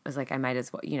just was like, I might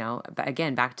as well, but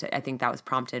again, back to, I think that was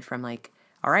prompted from like,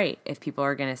 all right, if people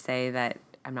are going to say that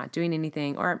I'm not doing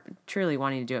anything or truly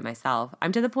wanting to do it myself,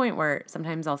 I'm to the point where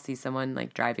sometimes I'll see someone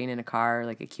like driving in a car,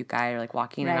 like a cute guy or like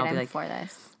walking and I'll be like, for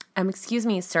this. Excuse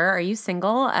me, sir, are you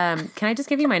single? Can I just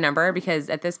give you my number? Because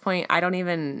at this point I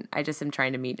just am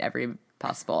trying to meet every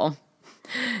possible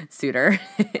suitor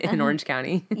in Orange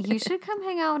County. You should come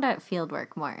hang out at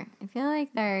Fieldwork more. I feel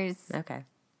like there's, Okay.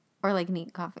 or like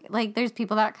Neat Coffee. Like there's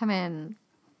people that come in,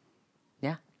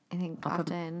 Yeah. I think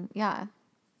often. Yeah.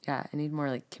 Yeah. I need more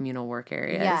like communal work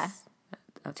areas. Yeah.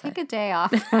 Outside. Take a day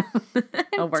off.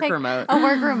 A work remote. A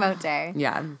work remote day.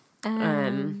 Yeah.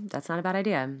 That's not a bad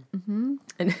idea. Mm-hmm.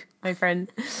 And my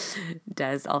friend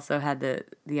Des also had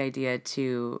the idea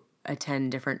to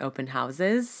attend different open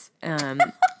houses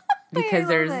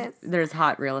because there's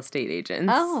hot real estate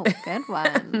agents. Oh, good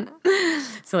one.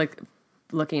 So like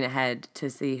looking ahead to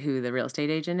see who the real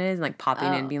estate agent is, and like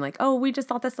popping in, being like, "Oh, we just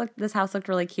thought this house looked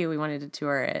really cute. We wanted to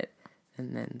tour it,"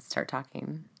 and then start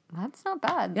talking. That's not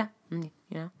bad.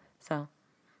 Yeah, so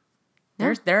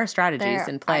there are strategies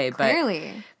in play,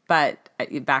 clearly. But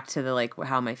back to the like,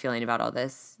 how am I feeling about all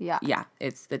this? Yeah.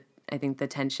 I think the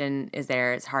tension is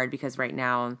there. It's hard because right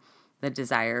now the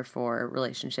desire for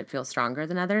relationship feels stronger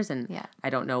than others, and I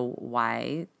don't know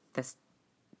why this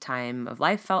time of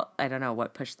life I don't know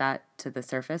what pushed that to the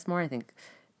surface more. I think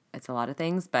it's a lot of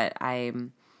things, but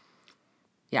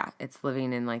it's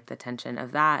living in like the tension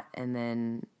of that, and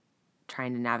then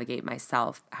trying to navigate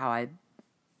myself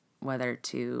whether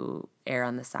to err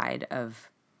on the side of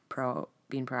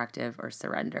being proactive or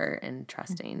surrender and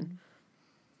trusting. Mm-hmm.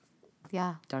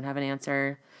 Yeah. Don't have an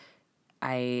answer.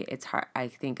 It's hard. I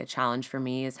think a challenge for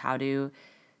me is how to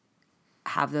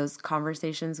have those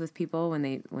conversations with people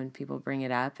when people bring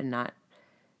it up,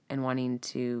 and wanting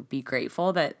to be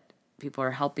grateful that people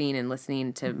are helping and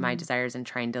listening to my desires, and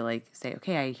trying to like say,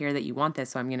 okay, I hear that you want this,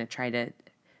 so I'm going to try to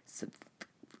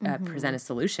present a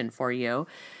solution for you.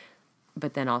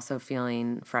 But then also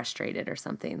feeling frustrated or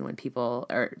something when people,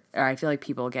 or I feel like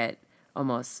people get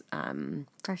almost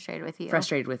frustrated with you.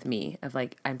 Frustrated with me of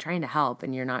like, I'm trying to help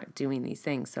and you're not doing these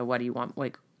things. So what do you want?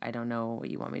 Like, I don't know what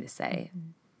you want me to say.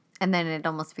 And then it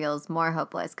almost feels more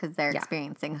hopeless because they're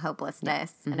experiencing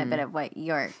hopelessness and a bit of what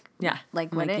you're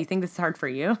like. Like, you think this is hard for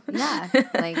you? Yeah.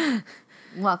 Like,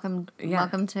 welcome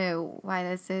to why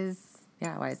this is.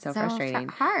 Yeah, why it's so frustrating.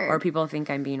 Hard. Or people think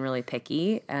I'm being really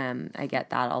picky. I get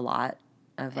that a lot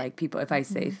of like people. If I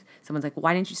say, if someone's like,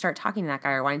 why didn't you start talking to that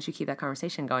guy? Or why didn't you keep that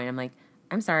conversation going? I'm like,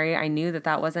 I'm sorry. I knew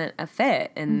that wasn't a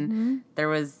fit. And there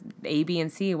was A, B,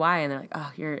 and C, Y. And they're like,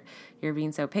 oh, you're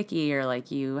being so picky. Or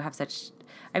like you have such,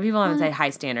 people haven't say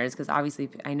high standards, because obviously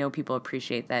I know people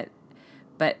appreciate that.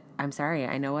 But I'm sorry.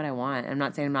 I know what I want. I'm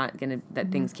not saying I'm not going to,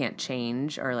 that things can't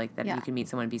change, or like that you can meet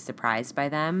someone and be surprised by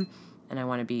them. And I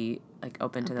want to be like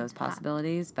open to those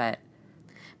possibilities, but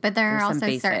there are also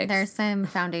there's some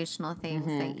foundational things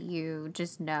that you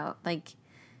just know. Like,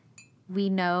 we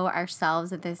know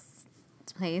ourselves at this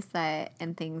place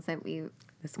and things that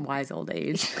this wise old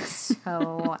age.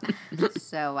 so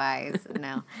wise.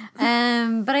 No.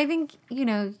 But I think,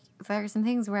 there are some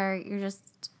things where you're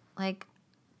just like,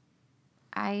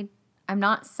 I'm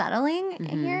not settling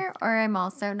here, or I'm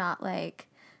also not like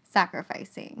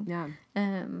sacrificing. Yeah.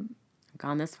 I've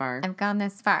gone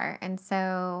this far. And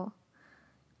so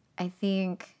I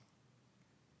think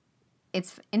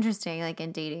it's interesting, like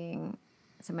in dating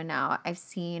someone now, I've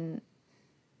seen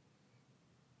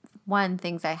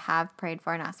things I have prayed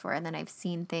for and asked for, and then I've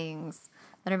seen things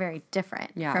that are very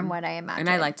different from what I imagined.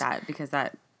 And I like that, because I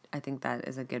think that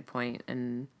is a good point,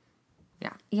 and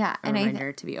a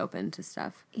reminder to be open to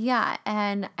stuff. Yeah,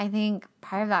 and I think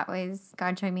part of that was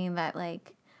God showing me that,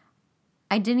 like,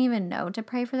 I didn't even know to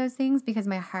pray for those things because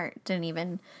my heart didn't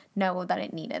even know that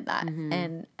it needed that.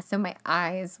 And so my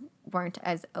eyes weren't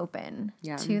as open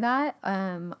to that,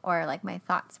 or like my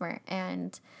thoughts weren't.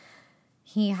 And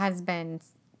God has been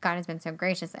so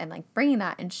gracious and like bringing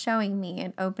that and showing me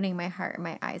and opening my heart and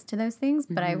my eyes to those things.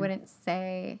 But I wouldn't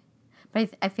say,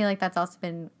 but I feel like that's also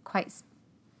been quite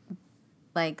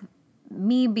like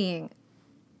me being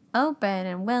open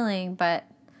and willing. But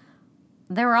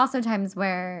there were also times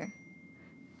where,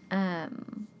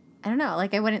 I don't know,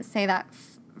 like I wouldn't say that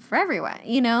for everyone,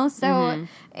 so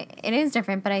it is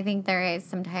different. But I think there is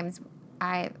sometimes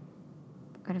I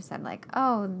could have said like,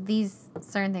 oh, these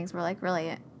certain things were like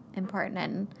really important,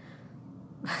 and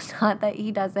not that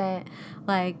he doesn't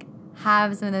like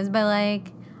have some of those, but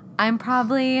like I'm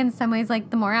probably in some ways like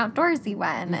the more outdoorsy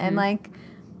one, and like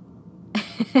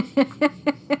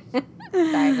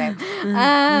sorry babe,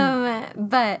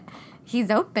 but he's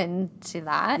open to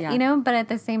that, but at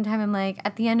the same time, I'm like,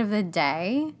 at the end of the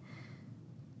day,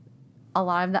 a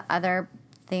lot of the other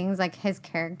things, like his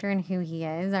character and who he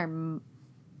is, are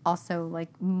also like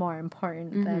more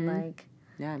important than like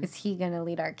Yeah. Is he going to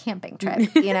lead our camping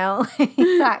trip? You know,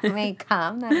 that may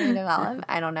come, that may develop.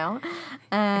 I don't know. Him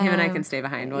and I can stay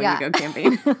behind while yeah. you go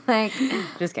camping. Like,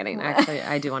 just kidding. Actually,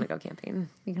 I do want to go camping.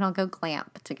 we can all go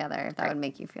glamp together if that Right. would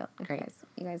make you feel Great.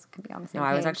 You guys could be on the same No,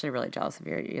 I was page. actually really jealous of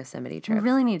your Yosemite We trip.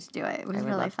 really need to do it. It was I would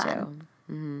really love fun.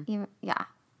 to. Mm-hmm. Even, yeah.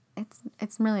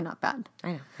 It's really not bad.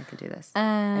 I know. I could do this.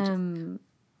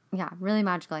 Yeah, really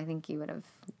magical. I think you would have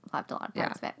loved a lot of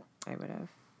parts of it. I would have.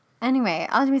 Anyway,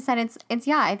 all to be said, it's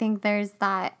yeah, I think there's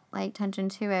that like tension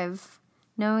too of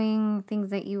knowing things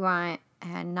that you want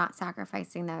and not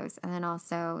sacrificing those. And then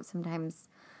also sometimes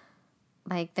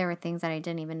like there were things that I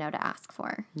didn't even know to ask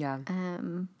for. Yeah.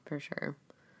 For sure.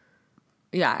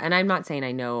 Yeah, and I'm not saying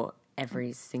I know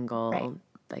every single Right.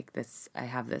 like this. I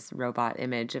have this robot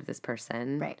image of this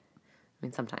person. Right. I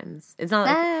mean, sometimes it's not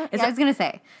like it's I was gonna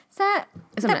say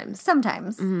sometimes.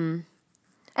 sometimes. Mm-hmm.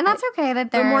 And that's okay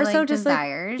that there but more are like so just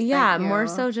desires. like yeah, that more you-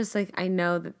 so just like I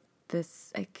know that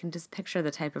this I can just picture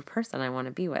the type of person I want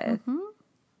to be with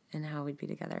and how we'd be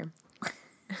together.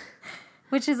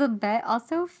 which is a bit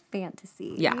also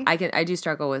fantasy. Yeah, I do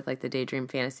struggle with like the daydream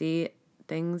fantasy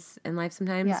things in life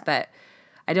sometimes, Yeah. but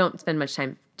I don't spend much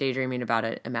time daydreaming about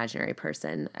an imaginary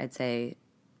person. I'd say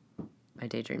my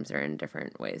daydreams are in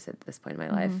different ways at this point in my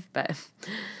life, but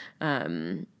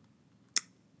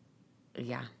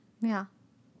yeah. Yeah.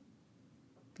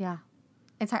 Yeah.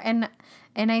 It's hard.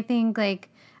 And I think like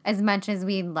as much as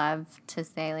we love to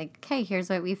say like, okay, here's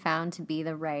what we found to be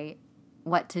the right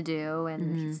what to do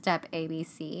and step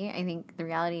ABC, I think the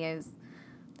reality is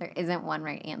there isn't one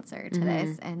right answer to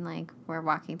this. And like we're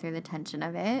walking through the tension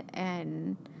of it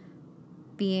and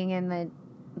being in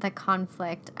the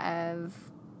conflict of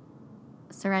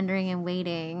surrendering and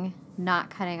waiting, not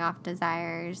cutting off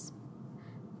desires,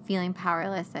 feeling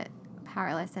powerless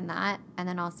in that, and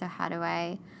then also how do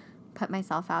I put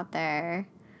myself out there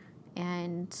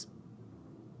and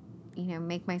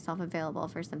make myself available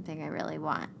for something I really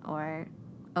want or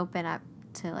open up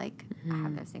to like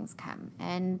have those things come.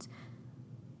 And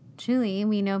truly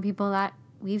we know people that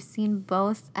we've seen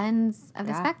both ends of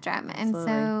the spectrum, and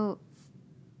so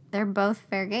they're both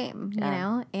fair game,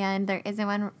 and there isn't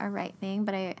one a right thing,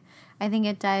 but I think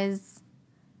it does,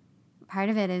 part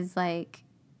of it is like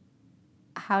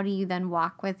how do you then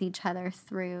walk with each other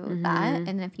through that?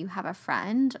 And if you have a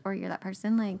friend or you're that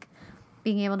person, like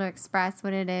being able to express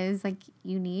what it is like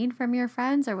you need from your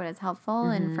friends or what is helpful,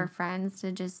 and for friends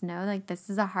to just know like this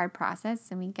is a hard process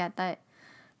and we get that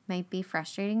might be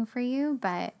frustrating for you,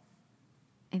 but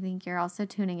I think you're also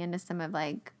tuning into some of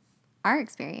like our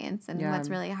experience and what's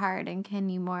really hard, and can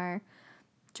you more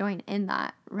join in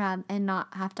that rather and not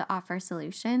have to offer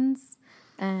solutions.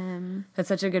 That's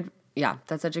such a good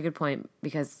point,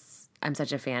 because I'm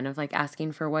such a fan of like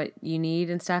asking for what you need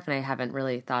and stuff, and I haven't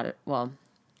really thought it, well,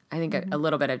 I think a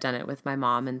little bit I've done it with my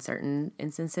mom in certain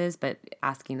instances, but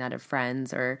asking that of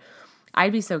friends, or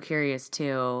I'd be so curious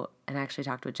too, and I actually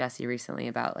talked with Jessie recently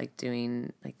about like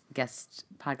doing like guest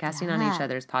podcasting on each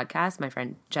other's podcasts. My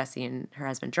friend Jessie and her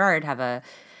husband Gerard have a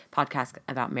podcast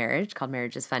about marriage called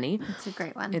Marriage is Funny. It's a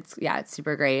great one. It's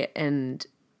super great, and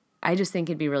I just think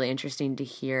it'd be really interesting to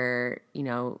hear,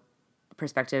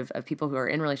 perspective of people who are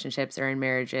in relationships or in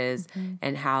marriages,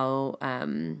 and how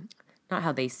not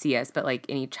how they see us, but like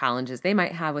any challenges they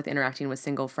might have with interacting with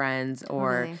single friends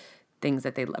or things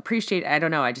that they appreciate. I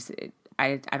don't know. I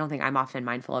don't think I'm often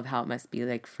mindful of how it must be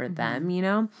like for them,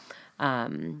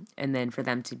 and then for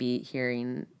them to be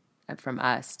hearing from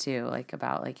us too, like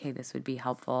about like, hey, this would be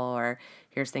helpful, or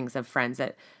here's things of friends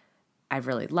that I've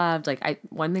really loved. Like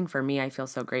one thing for me, I feel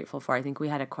so grateful for. I think we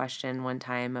had a question one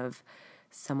time of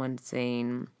someone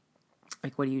saying,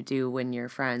 like, what do you do when your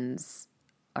friends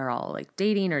are all like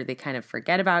dating, or they kind of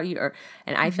forget about you,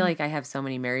 and I feel like I have so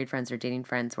many married friends or dating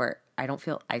friends where I don't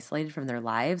feel isolated from their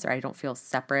lives, or I don't feel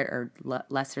separate or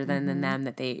lesser than them,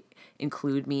 that they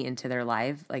include me into their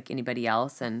life like anybody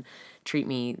else and treat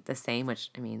me the same, which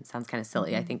I mean sounds kind of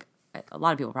silly. I think a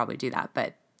lot of people probably do that,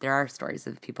 but there are stories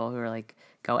of people who are like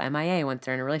go MIA once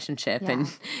they're in a relationship and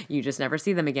you just never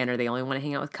see them again, or they only want to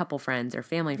hang out with couple friends or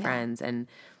family friends. And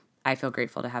I feel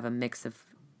grateful to have a mix of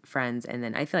friends. And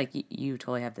then I feel like you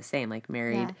totally have the same, like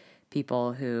married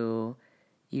people who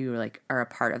you like are a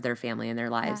part of their family and their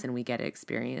lives, and we get to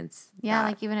experience that.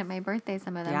 Like even at my birthday,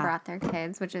 some of them brought their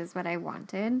kids, which is what I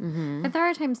wanted. But there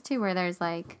are times too where there's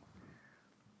like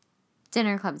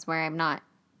dinner clubs where I'm not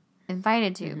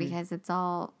invited to because it's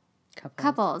all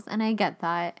couples, and I get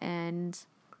that, and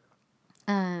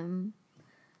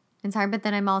it's hard. But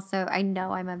then I'm also, I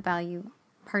know I'm a value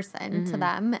person to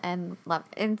them and love.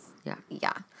 It's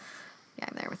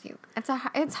I'm there with you.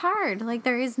 It's hard. Like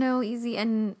there is no easy,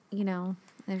 and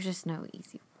There's just no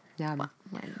easy Yeah. one.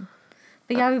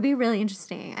 But yeah, it would be really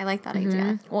interesting. I like that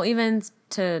idea. Well, even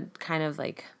to kind of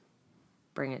like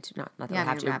bring it to, not that we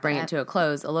have to bring it to a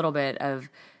close, a little bit of,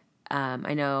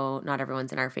 I know not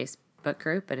everyone's in our Facebook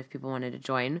group, but if people wanted to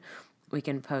join, we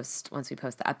can post, once we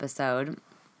post the episode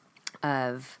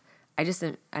of, I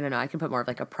don't know, I can put more of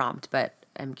like a prompt, but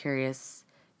I'm curious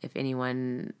if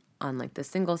anyone on like the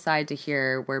single side to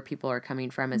hear where people are coming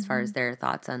from as far as their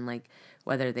thoughts on like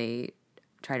whether they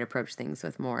try to approach things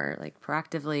with more like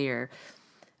proactively or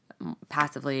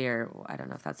passively, or I don't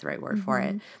know if that's the right word for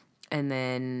it. And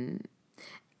then,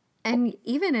 and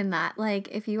even in that, like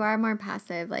if you are more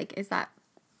passive, like is that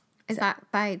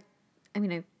by, I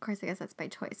mean, of course, I guess that's by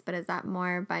choice, but is that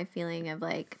more by feeling of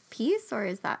like peace, or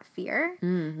is that fear?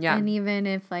 Yeah. And even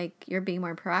if like you're being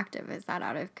more proactive, is that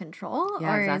out of control,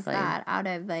 Yeah, or exactly. is that out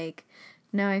of like,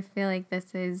 no, I feel like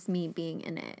this is me being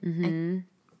in it.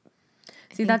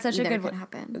 See, that's such a good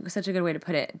way to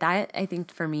put it. That, I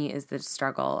think, for me is the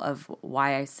struggle of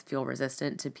why I feel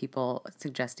resistant to people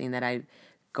suggesting that I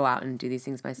go out and do these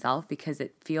things myself, because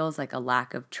it feels like a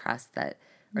lack of trust that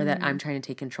I'm trying to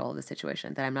take control of the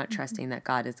situation, that I'm not trusting that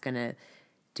God is going to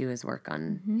do his work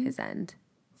on his end,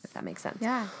 if that makes sense.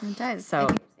 Yeah, it does. So, I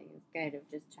think you're saying it's good of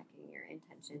just checking your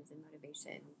intentions and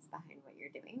motivations behind what you're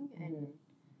doing, and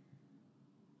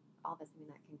all this, I mean,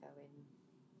 that can go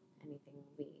in anything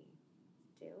we do,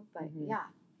 but yeah,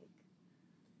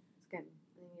 it's good.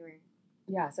 I think you were.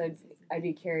 Yeah, so I'd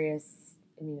be curious,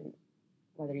 I mean,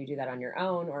 whether you do that on your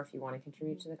own or if you want to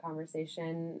contribute to the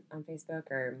conversation on Facebook,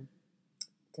 or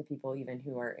to people even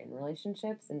who are in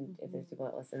relationships, and if there's people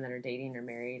that listen that are dating or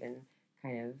married, and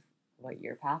kind of what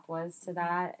your path was to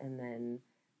that. And then,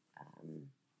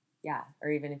 or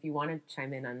even if you want to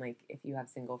chime in on like if you have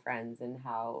single friends and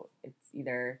how it's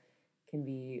either can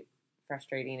be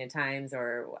frustrating at times,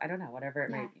 or I don't know, whatever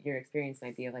it your experience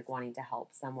might be of like wanting to help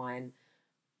someone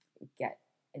get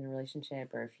in a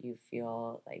relationship, or if you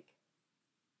feel like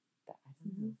that, I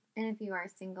don't know. And if you are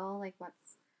single, like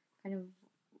what's kind of,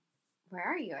 where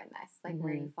are you in this? Like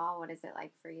where do you fall? What is it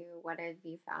like for you? What have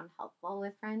you found helpful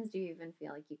with friends? Do you even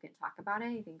feel like you can talk about it?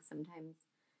 I think sometimes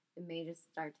it may just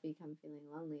start to become feeling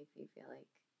lonely if you feel like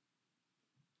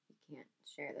you can't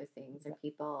share those things, or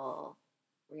people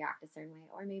react a certain way,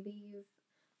 or maybe you've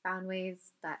found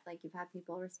ways that like you've had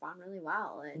people respond really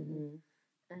well, and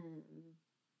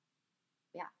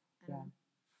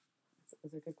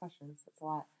those are good questions. That's a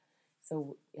lot.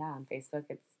 So yeah, on Facebook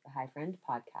it's the Hi Friend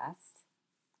Podcast.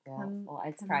 Well,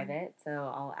 it's private, so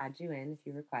I'll add you in if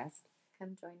you request.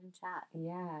 Come join and chat.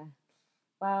 Yeah.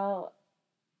 Well,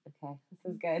 okay,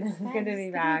 this is good. It's good to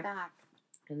be back.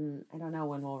 And I don't know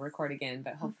when we'll record again,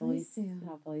 but hopefully soon.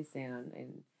 Hopefully soon.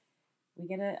 And we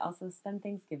get to also spend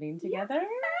Thanksgiving together.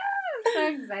 Yeah, so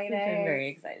excited. Which I'm very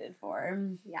excited for.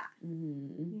 Yeah.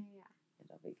 Yeah.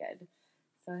 It'll be good.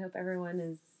 So I hope everyone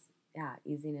is,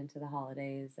 easing into the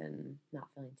holidays and not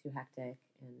feeling too hectic.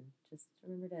 And just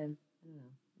remember to, I don't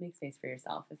know, make space for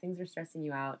yourself. If things are stressing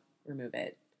you out, remove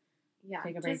it. Yeah.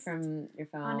 Take a break from your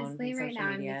phone. Honestly, right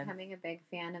now media. I'm becoming a big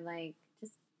fan of like,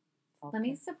 just let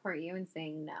me support you in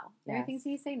saying no. There are things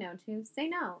you say no to. Say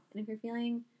no. And if you're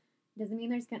feeling, doesn't mean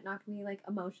there's not going to be like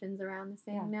emotions around the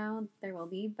saying no. There will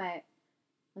be, but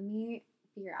let me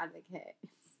be your advocate.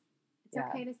 It's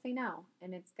okay to say no,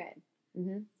 and it's good.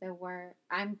 So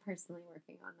I'm personally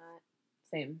working on that.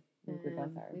 Same. We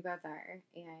both are. We both are, and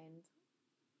we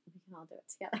can all do it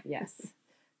together. Yes.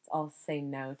 It's all say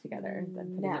no together.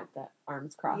 Then putting up the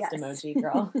arms crossed emoji,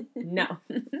 girl. No.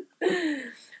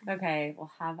 Okay.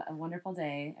 Well, have a wonderful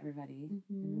day, everybody.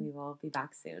 And we will be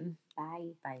back soon. Bye.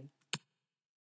 Bye.